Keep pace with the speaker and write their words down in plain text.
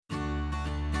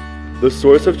The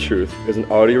Source of Truth is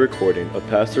an audio recording of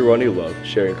Pastor Ronnie Love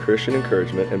sharing Christian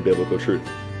encouragement and biblical truth.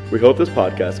 We hope this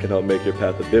podcast can help make your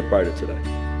path a bit brighter today.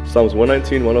 Psalms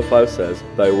 119:105 says,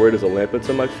 "Thy word is a lamp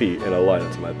unto my feet and a light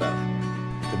unto my path."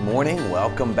 Good morning,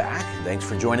 welcome back. Thanks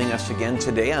for joining us again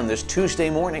today on this Tuesday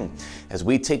morning as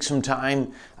we take some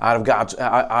time out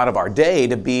of our day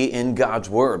to be in God's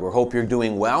Word. We hope you're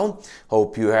doing well.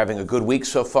 Hope you're having a good week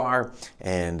so far,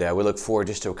 and we look forward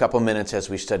just to a couple minutes as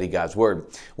we study God's Word.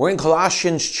 We're in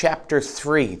Colossians chapter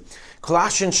 3.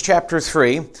 Colossians chapter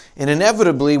 3, and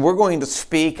inevitably we're going to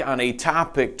speak on a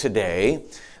topic today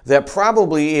that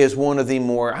probably is one of the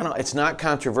more, it's not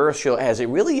controversial as it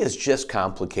really is just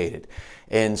complicated.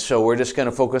 And so we're just going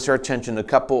to focus our attention on a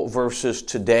couple verses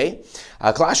today.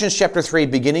 Colossians chapter 3,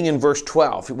 beginning in verse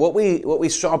 12. What we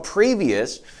saw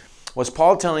previous was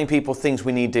Paul telling people things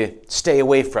we need to stay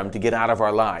away from to get out of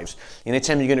our lives.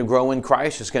 Anytime you're going to grow in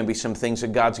Christ, there's going to be some things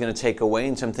that God's going to take away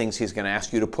and some things He's going to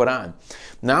ask you to put on.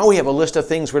 Now we have a list of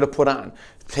things we're to put on.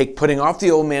 Putting off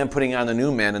the old man, putting on the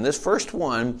new man. And this first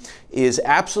one is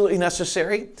absolutely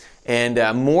necessary and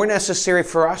more necessary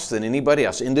for us than anybody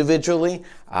else individually,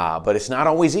 but it's not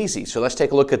always easy. So let's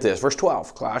take a look at this. Verse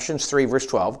 12, Colossians 3, verse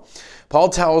 12.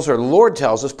 The Lord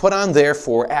tells us, "Put on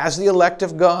therefore as the elect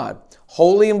of God,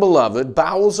 holy and beloved,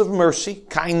 bowels of mercy,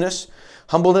 kindness,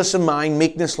 humbleness of mind,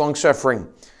 meekness, long-suffering,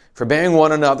 forbearing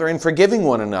one another and forgiving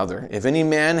one another. If any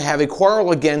man have a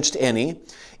quarrel against any,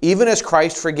 even as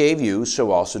Christ forgave you, so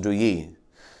also do ye.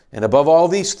 And above all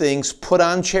these things, put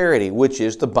on charity, which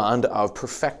is the bond of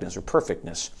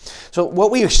perfectness." So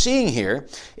what we are seeing here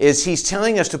is he's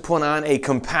telling us to put on a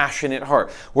compassionate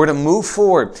heart. We're to move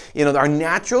forward. Our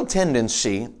natural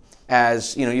tendency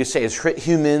as, you say as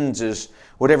humans, is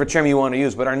whatever term you want to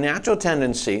use, but our natural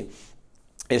tendency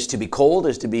is to be cold,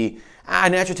 our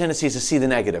natural tendency is to see the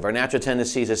negative. Our natural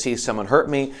tendency is to see someone hurt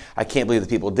me. I can't believe that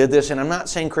people did this. And I'm not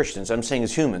saying Christians. I'm saying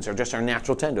as humans, are just our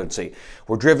natural tendency.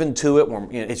 We're driven to it.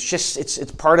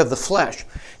 It's part of the flesh.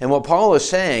 And what Paul is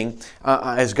saying,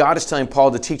 as God is telling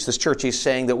Paul to teach this church, he's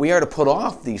saying that we are to put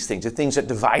off these things, the things that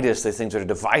divide us, the things that are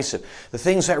divisive, the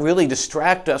things that really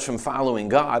distract us from following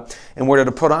God. And we're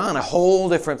to put on a whole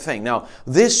different thing. Now,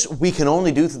 this we can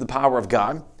only do through the power of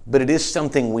God. But it is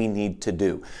something we need to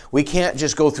do. We can't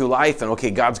just go through life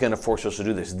and, God's going to force us to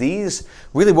do this. These,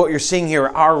 really what you're seeing here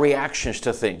are reactions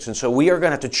to things. And so we are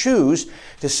going to have to choose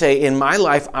to say, in my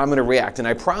life, I'm going to react. And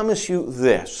I promise you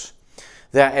this,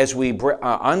 that as we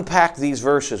unpack these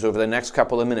verses over the next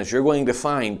couple of minutes, you're going to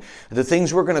find the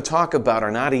things we're going to talk about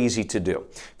are not easy to do.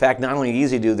 In fact, not only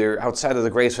easy to do, they're outside of the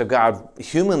grace of God,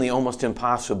 humanly almost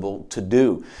impossible to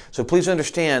do. So please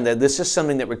understand that this is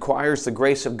something that requires the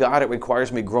grace of God. It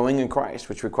requires me growing in Christ,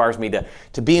 which requires me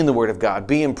to be in the Word of God,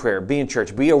 be in prayer, be in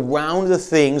church, be around the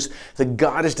things that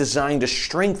God has designed to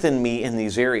strengthen me in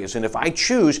these areas. And if I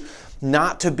choose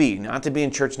not to be in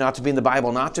church, not to be in the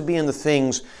Bible, not to be in the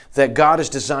things that God has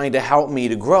designed to help me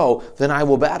to grow, then I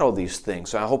will battle these things.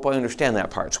 So I hope I understand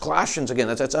that part. So Colossians, again,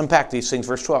 let's unpack these things.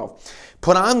 Verse 12.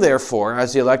 "Put on, therefore,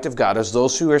 as the elect of God, as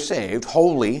those who are saved,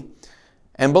 holy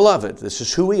and beloved." This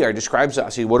is who we are, describes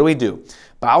us. What do we do?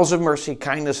 Bowels of mercy,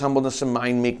 kindness, humbleness of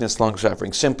mind, meekness,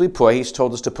 long-suffering. Simply put, he's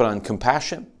told us to put on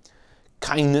compassion,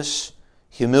 kindness,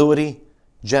 humility,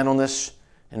 gentleness,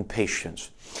 and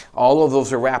patience. All of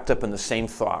those are wrapped up in the same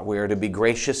thought. We are to be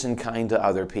gracious and kind to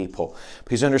other people.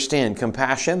 Please understand,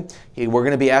 compassion, we're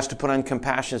going to be asked to put on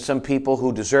compassion. Some people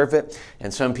who deserve it,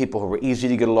 and some people who are easy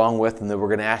to get along with, and then we're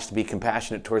going to ask to be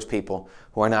compassionate towards people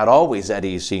who are not always that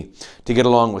easy to get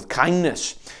along with.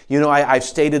 Kindness. I've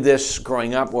stated this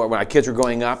growing up, or when my kids were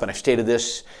growing up, and I've stated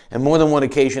this on more than one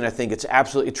occasion. I think it's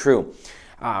absolutely true.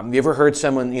 You ever heard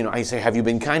someone, I say, "Have you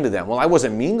been kind to them?" Well, I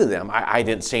wasn't mean to them. I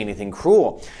didn't say anything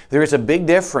cruel. There is a big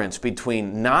difference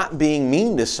between not being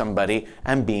mean to somebody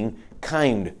and being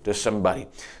kind to somebody.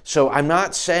 So I'm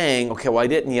not saying, I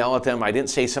didn't yell at them. I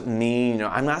didn't say something mean.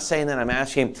 I'm not saying that. I'm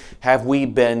asking, have we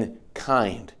been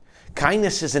kind?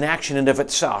 Kindness is an action in and of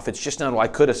itself. It's just not, I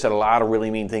could have said a lot of really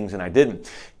mean things and I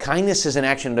didn't. Kindness is an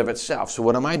action in and of itself. So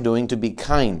what am I doing to be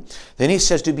kind? Then he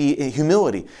says to be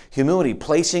humility. Humility,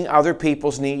 placing other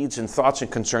people's needs and thoughts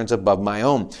and concerns above my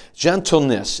own.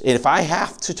 Gentleness. If I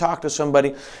have to talk to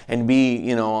somebody and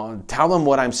tell them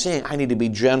what I'm saying, I need to be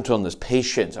gentleness.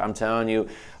 Patience. I'm telling you,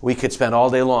 we could spend all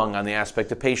day long on the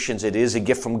aspect of patience. It is a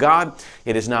gift from God.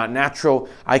 It is not natural.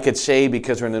 I could say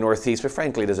because we're in the Northeast, but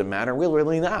frankly, it doesn't matter. We're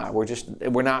really not.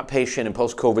 We're not patient, and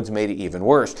post-COVID's made it even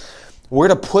worse. We're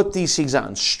to put these things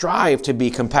on. Strive to be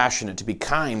compassionate, to be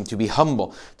kind, to be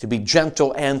humble, to be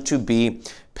gentle, and to be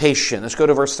patient. Let's go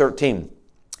to verse 13.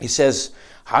 He says,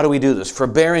 how do we do this?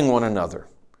 Forbearing one another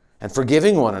and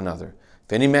forgiving one another.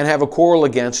 If any man have a quarrel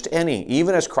against any,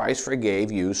 even as Christ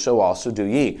forgave you, so also do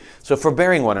ye. So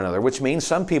forbearing one another, which means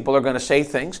some people are going to say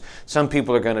things, some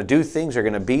people are going to do things, are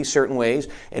going to be certain ways,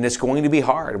 and it's going to be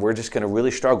hard. We're just going to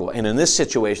really struggle. And in this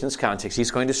situation, this context,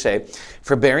 he's going to say,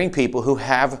 forbearing people who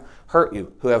have hurt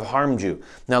you, who have harmed you.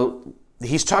 Now,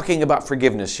 he's talking about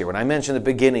forgiveness here. When I mentioned at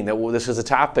the beginning that this is a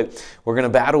topic we're going to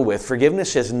battle with,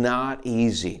 forgiveness is not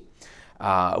easy.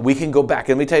 We can go back,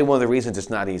 and let me tell you one of the reasons it's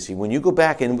not easy. When you go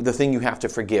back and the thing you have to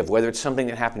forgive, whether it's something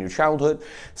that happened in your childhood,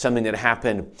 something that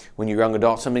happened when you're a young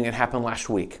adult, something that happened last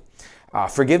week.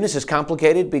 Forgiveness is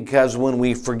complicated because when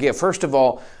we forgive, first of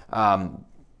all,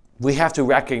 we have to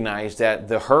recognize that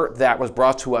the hurt that was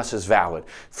brought to us is valid.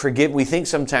 We think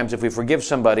sometimes if we forgive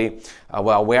somebody,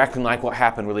 we're acting like what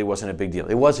happened really wasn't a big deal.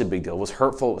 It was a big deal. It was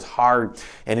hurtful, it was hard,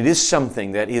 and it is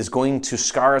something that is going to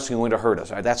scar us and going to hurt us.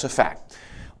 All right, that's a fact.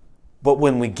 But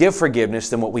when we give forgiveness,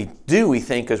 then what we do, we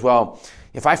think is, well,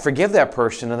 if I forgive that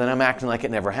person, then I'm acting like it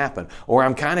never happened. Or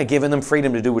I'm kind of giving them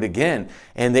freedom to do it again.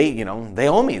 And they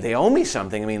owe me. They owe me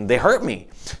something. I mean, they hurt me.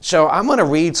 So I'm going to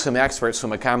read some excerpts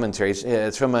from a commentary.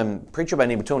 It's from a preacher by the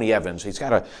name of Tony Evans. He's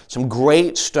got some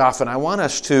great stuff, and I want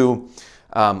us to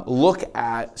look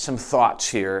at some thoughts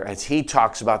here as he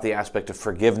talks about the aspect of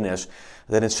forgiveness,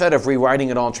 that instead of rewriting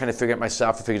it all and trying to figure it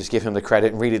myself, if I could just give him the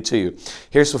credit and read it to you.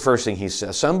 Here's the first thing he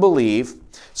says. Some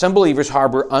believers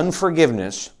harbor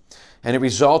unforgiveness, and it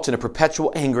results in a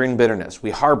perpetual anger and bitterness.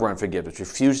 We harbor unforgiveness,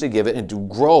 refuse to give it, and it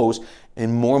grows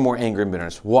in more and more anger and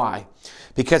bitterness. Why?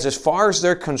 Because as far as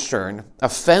they're concerned,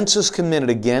 offenses committed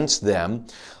against them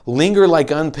linger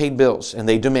like unpaid bills, and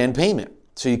they demand payment.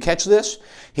 So you catch this?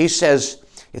 He says,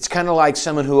 it's kind of like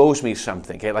someone who owes me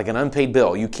something, okay? Like an unpaid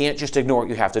bill. You can't just ignore it,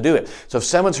 you have to do it. So if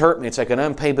someone's hurt me, it's like an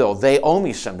unpaid bill. They owe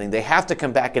me something. They have to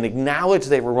come back and acknowledge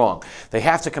they were wrong. They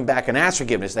have to come back and ask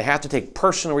forgiveness. They have to take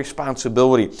personal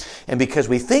responsibility. And because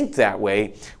we think that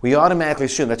way, we automatically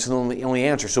assume that's the only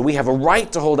answer. So we have a right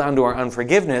to hold on to our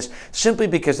unforgiveness simply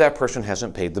because that person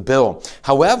hasn't paid the bill.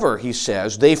 However, he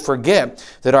says, they forget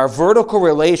that our vertical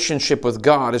relationship with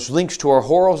God is linked to our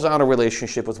horizontal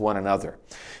relationship with one another.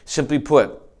 Simply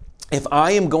put, if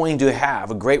I am going to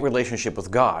have a great relationship with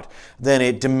God, then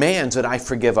it demands that I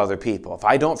forgive other people. If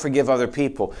I don't forgive other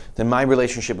people, then my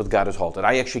relationship with God is halted.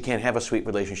 I actually can't have a sweet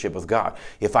relationship with God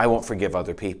if I won't forgive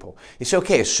other people. It's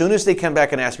okay, as soon as they come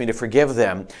back and ask me to forgive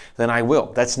them, then I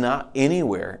will. That's not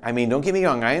anywhere. I mean, don't get me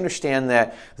wrong, I understand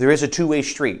that there is a two-way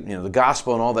street. You know, the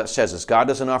gospel and all that says is God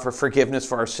doesn't offer forgiveness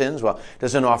for our sins,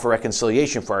 doesn't offer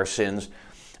reconciliation for our sins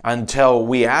until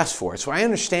we ask for it. So I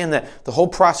understand that the whole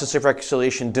process of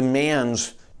reconciliation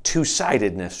demands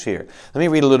two-sidedness here. Let me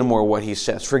read a little more what he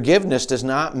says. Forgiveness does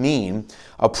not mean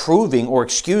approving or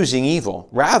excusing evil.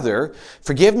 Rather,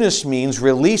 forgiveness means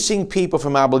releasing people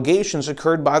from obligations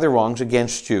incurred by their wrongs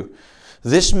against you.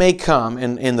 This may come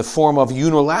in the form of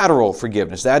unilateral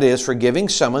forgiveness, that is, forgiving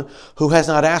someone who has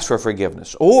not asked for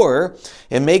forgiveness. Or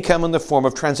it may come in the form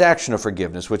of transactional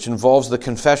forgiveness, which involves the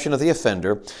confession of the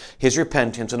offender, his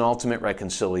repentance, and ultimate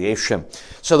reconciliation.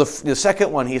 So the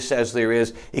second one he says there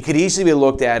is, it could easily be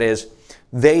looked at as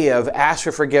they have asked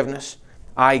for forgiveness,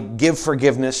 I give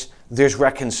forgiveness, there's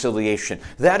reconciliation.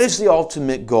 That is the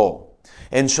ultimate goal.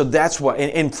 And so that's what,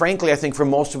 and frankly, I think for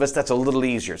most of us, that's a little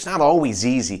easier. It's not always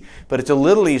easy, but it's a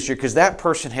little easier because that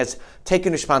person has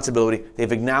taken responsibility,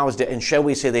 they've acknowledged it, and shall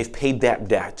we say they've paid that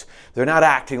debt. They're not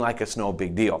acting like it's no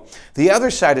big deal. The other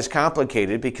side is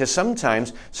complicated because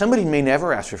sometimes somebody may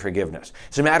never ask for forgiveness.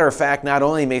 As a matter of fact, not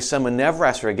only may someone never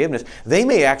ask for forgiveness, they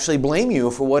may actually blame you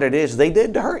for what it is they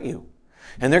did to hurt you.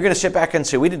 And they're going to sit back and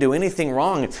say, we didn't do anything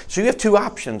wrong. So you have two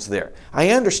options there.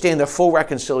 I understand that full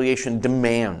reconciliation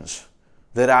demands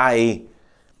that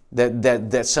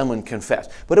someone confess.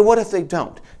 But what if they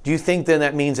don't? Do you think then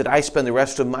that means that I spend the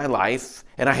rest of my life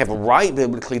and I have a right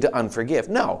biblically to unforgive?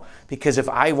 No, because if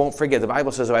I won't forgive, the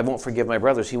Bible says if I won't forgive my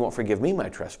brothers, he won't forgive me my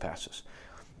trespasses.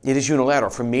 It is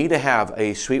unilateral. For me to have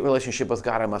a sweet relationship with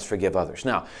God, I must forgive others.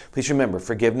 Now, please remember,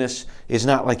 forgiveness is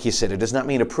not, like you said, it does not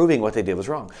mean approving what they did was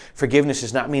wrong. Forgiveness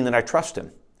does not mean that I trust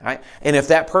him. Right? And if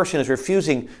that person is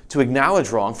refusing to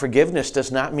acknowledge wrong, forgiveness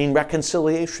does not mean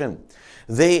reconciliation.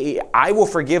 I will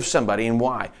forgive somebody, and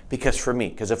why? Because for me.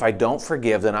 Because if I don't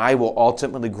forgive, then I will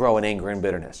ultimately grow in anger and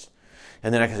bitterness.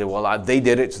 And then I can say, well, they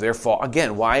did it, it's their fault.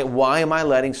 Again, why am I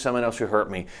letting someone else who hurt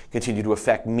me continue to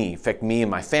affect me and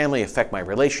my family, affect my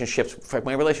relationships, affect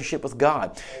my relationship with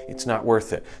God? It's not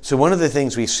worth it. So one of the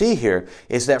things we see here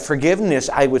is that forgiveness,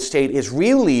 I would state, is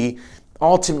really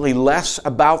ultimately less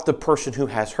about the person who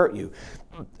has hurt you,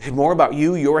 more about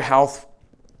you, your health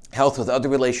with other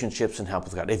relationships, and help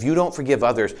with God. If you don't forgive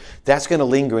others, that's going to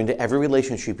linger into every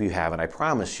relationship you have, and I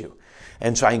promise you.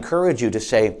 And so I encourage you to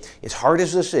say, as hard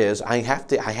as this is, I have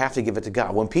to give it to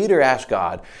God. When Peter asked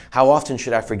God, how often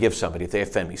should I forgive somebody if they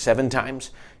offend me? 7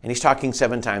 times? And he's talking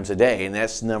 7 times a day, and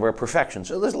that's the number of perfection.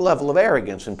 So there's a level of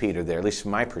arrogance in Peter there, at least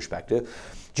from my perspective.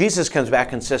 Jesus comes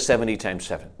back and says 70 times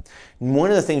 7. And one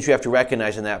of the things you have to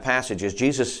recognize in that passage is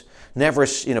Jesus never,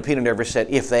 Peter never said,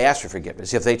 if they ask for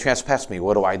forgiveness, if they trespass me,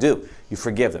 what do? You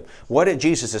forgive them. What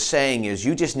Jesus is saying is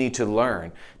you just need to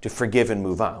learn to forgive and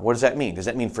move on. What does that mean? Does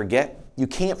that mean forget? You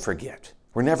can't forget.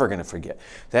 We're never going to forget.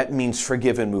 That means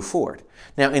forgive and move forward.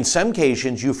 Now, in some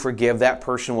occasions, you forgive, that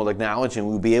person will acknowledge and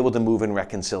we'll be able to move in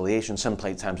reconciliation.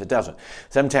 Sometimes it doesn't.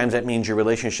 Sometimes that means your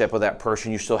relationship with that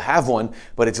person, you still have one,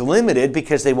 but it's limited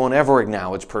because they won't ever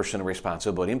acknowledge personal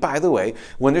responsibility. And by the way,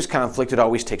 when there's conflict, it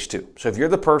always takes 2. So if you're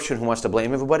the person who wants to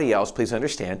blame everybody else, please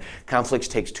understand, conflicts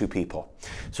takes 2 people.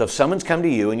 So if someone's come to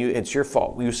you and it's your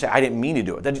fault, you say, I didn't mean to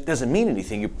do it. That doesn't mean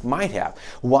anything. You might have.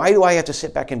 Why do I have to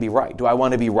sit back and be right? Do I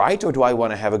want to be right, or do I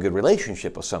want to have a good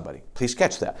relationship with somebody? Please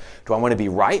catch that. Do I want to be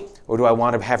right, or do I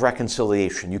want to have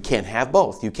reconciliation? You can't have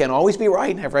both. You can't always be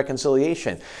right and have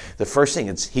reconciliation. The first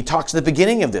thing, he talks at the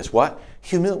beginning of this, what?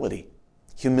 Humility.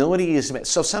 Humility is,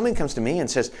 so someone comes to me and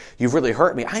says, you've really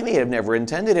hurt me. I may have never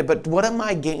intended it, but what am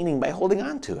I gaining by holding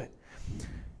on to it?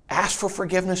 Ask for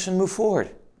forgiveness and move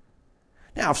forward.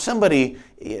 Now, if somebody,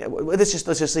 let's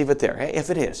just leave it there, if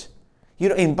it is.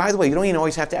 And by the way, you don't even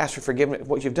always have to ask for forgiveness for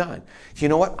what you've done. You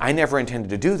know what? I never intended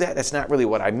to do that. That's not really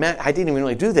what I meant. I didn't even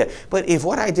really do that. But if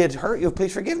what I did hurt you,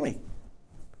 please forgive me.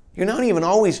 You're not even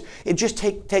always, just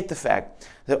take the fact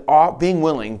that being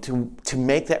willing to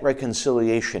make that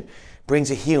reconciliation brings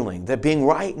a healing, that being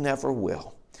right never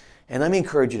will. And let me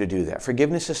encourage you to do that.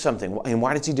 Forgiveness is something. And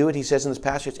why does he do it? He says in this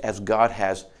passage, as God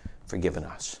has forgiven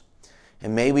us.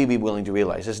 And may we be willing to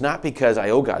realize it's not because I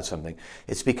owe God something.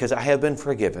 It's because I have been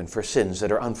forgiven for sins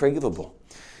that are unforgivable.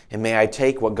 And may I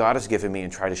take what God has given me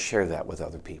and try to share that with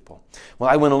other people. Well,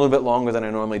 I went a little bit longer than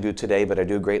I normally do today, but I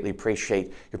do greatly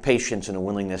appreciate your patience and a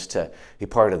willingness to be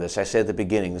part of this. I said at the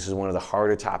beginning, this is one of the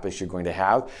harder topics you're going to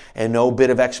have, and no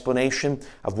bit of explanation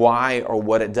of why or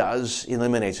what it does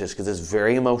eliminates this, because it's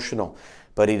very emotional.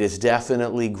 But it is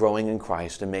definitely growing in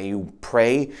Christ. And may you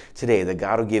pray today that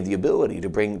God will give the ability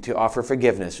to offer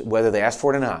forgiveness, whether they ask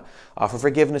for it or not. Offer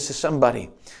forgiveness to somebody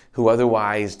who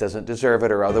otherwise doesn't deserve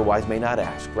it or otherwise may not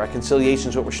ask. Reconciliation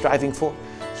is what we're striving for,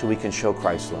 so we can show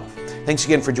Christ's love. Thanks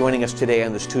again for joining us today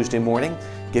on this Tuesday morning,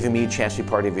 giving me a chance to be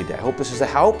part of your day. I hope this is a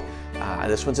help.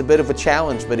 This one's a bit of a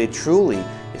challenge, but it truly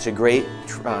is a great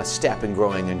step in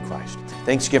growing in Christ.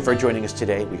 Thanks again for joining us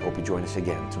today. We hope you join us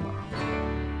again tomorrow.